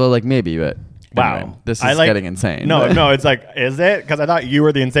 well, like maybe, but wow, anyway, this is getting insane. No, it's like, is it? Because I thought you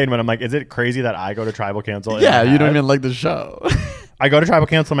were the insane one. I'm like, is it crazy that I go to tribal council in yeah, my you don't head? even like the show. I go to tribal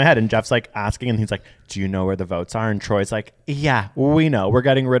council in my head, and Jeff's like asking, and he's like, do you know where the votes are? And Troy's like, yeah, we know. We're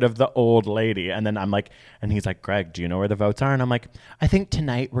getting rid of the old lady. And then I'm like, and he's like, Greg, do you know where the votes are? And I'm like, I think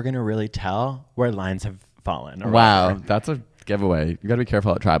tonight we're going to really tell where lines have fallen. Wow, whatever. that's a giveaway. You got to be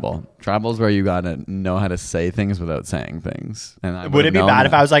careful at tribal. Tribal's where you got to know how to say things without saying things. And would it be bad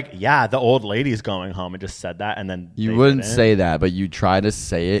if I was like, yeah, the old lady's going home, and just said that, and then you wouldn't say that, but you try to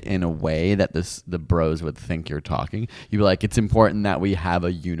say it in a way that the bros would think you're talking. You'd be like, it's important that we have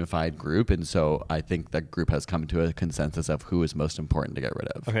a unified group, and so I think that group has come to a consensus of who is most important to get rid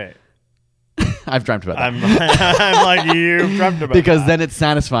of. Okay. I've dreamt about that. I'm like, you've dreamt about because that. then it's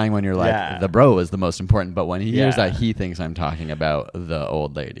satisfying when you're like, the bro is the most important. But when he hears Yeah. that, he thinks I'm talking about the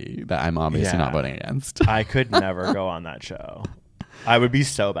old lady that I'm obviously not voting against. I could never go on that show. I would be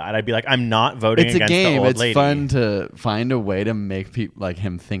so bad. I'd be like, I'm not voting It's against a game. the old It's lady. fun to find a way to make people like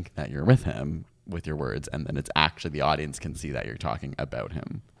him think that you're with him with your words, and then it's actually the audience can see that you're talking about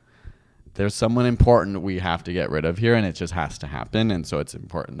him. there's someone important we have to get rid of here, and it just has to happen. And so it's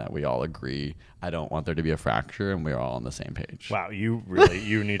important that we all agree. I don't want there to be a fracture, and we're all on the same page. Wow, you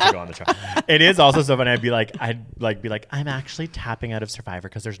need to go on the show. It is also so funny. I'd be like, I'm actually tapping out of Survivor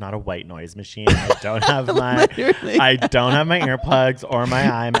because there's not a white noise machine. I don't have my earplugs or my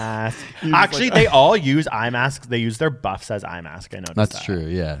eye mask. Actually, they all use eye masks. They use their buffs as eye mask. I noticed That's true.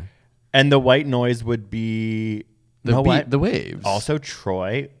 Yeah. And the white noise would be the waves. Also,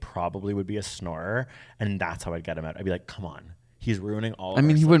 Troy probably would be a snorer, and that's how I'd get him out. I'd be like, come on, he's ruining all. I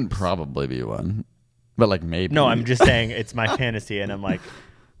mean, he wouldn't probably be one, but like maybe. No, I'm just saying it's my fantasy, and I'm like,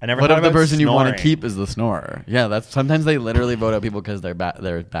 I never. What thought if the about person snoring. you want to keep is the snorer? Yeah, that's sometimes they literally vote out people because they're bad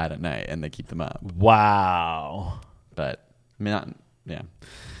at night and they keep them up. Wow. But I mean, not, yeah.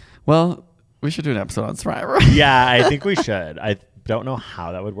 Well, we should do an episode on Survivor. Yeah, I think we should. I don't know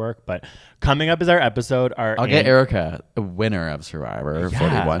how that would work, but coming up is our episode. I'll get Erica, a winner of Survivor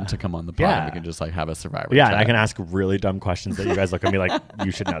 41, to come on the pod. Yeah. We can just like have a Survivor. Yeah, chat. and I can ask really dumb questions that you guys look at me like,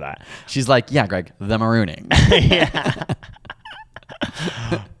 you should know that. She's like, yeah, Greg, the marooning. Yeah.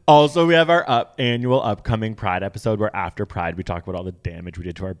 Also, we have our annual upcoming Pride episode where after Pride, we talk about all the damage we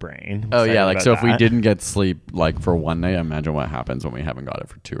did to our brain. Oh, yeah. Like, so if we didn't get sleep like for one night, imagine what happens when we haven't got it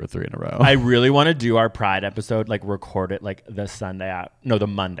for 2 or 3 in a row. I really want to do our Pride episode, like record it like the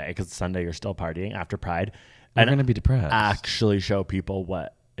Monday, because Sunday you're still partying after Pride. We're going to be depressed. Actually show people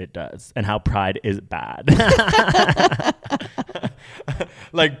what it does and how Pride is bad.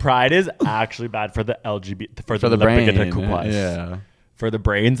 Like, Pride is actually bad for the LGBT, for the brain. Yeah. For the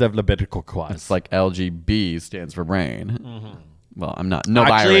brains of LGBTQ+. It's like LGB stands for brain. Mm-hmm. Well, I'm not. No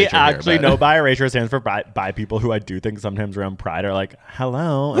actually, bi-erasure no bi-erasure stands for bi people who I do think sometimes around Pride are like,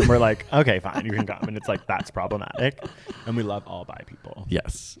 hello. And we're like, okay, fine, you can come. And it's like, that's problematic. And we love all bi people.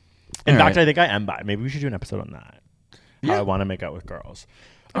 Yes. In fact, I think I am bi. Maybe we should do an episode on that. Yeah. How I want to make out with girls.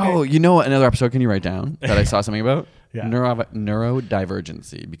 Okay. Oh, you know what? Another episode can you write down that I saw something about? Yeah.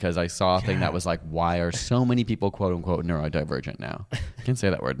 Neurodivergency, because I saw a thing that was like, why are so many people quote unquote neurodivergent now? I can't say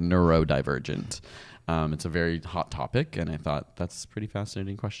that word, neurodivergent. It's a very hot topic, and I thought that's a pretty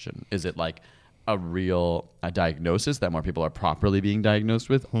fascinating question. Is it like a diagnosis that more people are properly being diagnosed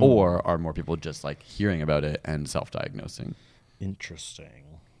with, or are more people just like hearing about it and self-diagnosing? Interesting.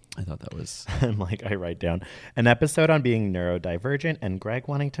 I thought that was... I'm like, I write down an episode on being neurodivergent and Greg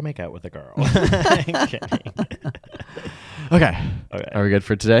wanting to make out with a girl. I'm kidding. Okay. Are we good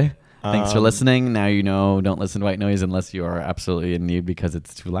for today? Thanks for listening. Now you know, don't listen to white noise unless you are absolutely in need because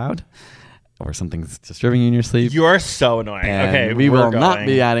it's too loud or something's disturbing you in your sleep. You are so annoying. And okay, we will not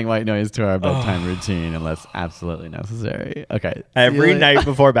be adding white noise to our bedtime routine unless absolutely necessary. Okay. Every night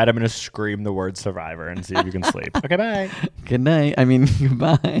before bed, I'm going to scream the word Survivor and see if you can sleep. Okay, bye. Good night. I mean,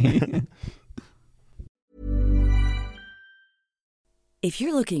 goodbye. If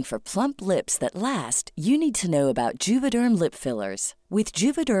you're looking for plump lips that last, you need to know about Juvederm lip fillers. With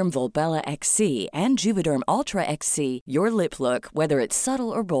Juvederm Volbella XC and Juvederm Ultra XC, your lip look, whether it's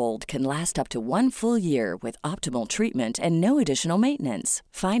subtle or bold, can last up to 1 full year with optimal treatment and no additional maintenance.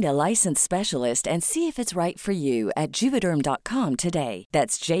 Find a licensed specialist and see if it's right for you at Juvederm.com today.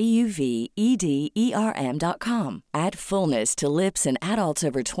 That's JUVEDERM.com. Add fullness to lips in adults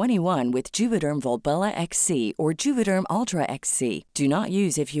over 21 with Juvederm Volbella XC or Juvederm Ultra XC. Do not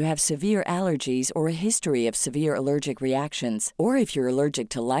use if you have severe allergies or a history of severe allergic reactions, or if you're allergic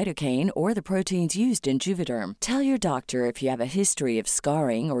to lidocaine or the proteins used in Juvederm. Tell your doctor if you have a history of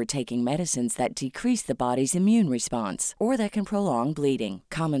scarring or taking medicines that decrease the body's immune response or that can prolong bleeding.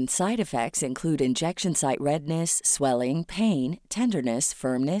 Common side effects include injection site redness, swelling, pain, tenderness,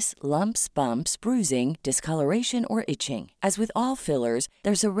 firmness, lumps, bumps, bruising, discoloration, or itching. As with all fillers,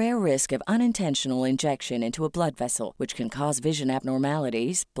 there's a rare risk of unintentional injection into a blood vessel, which can cause vision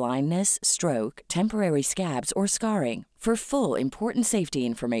abnormalities, blindness, stroke, temporary scabs, or scarring. For full, important safety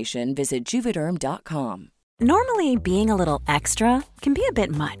information, visit Juvederm.com. Normally, being a little extra can be a bit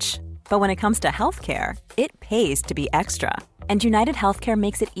much. But when it comes to healthcare, it pays to be extra. And United Healthcare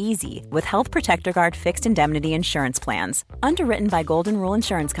makes it easy with Health Protector Guard fixed indemnity insurance plans. Underwritten by Golden Rule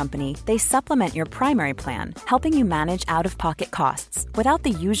Insurance Company, they supplement your primary plan, helping you manage out-of-pocket costs without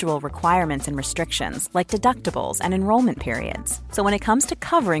the usual requirements and restrictions like deductibles and enrollment periods. So when it comes to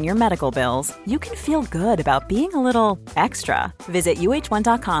covering your medical bills, you can feel good about being a little extra. Visit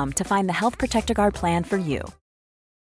UH1.com to find the Health Protector Guard plan for you.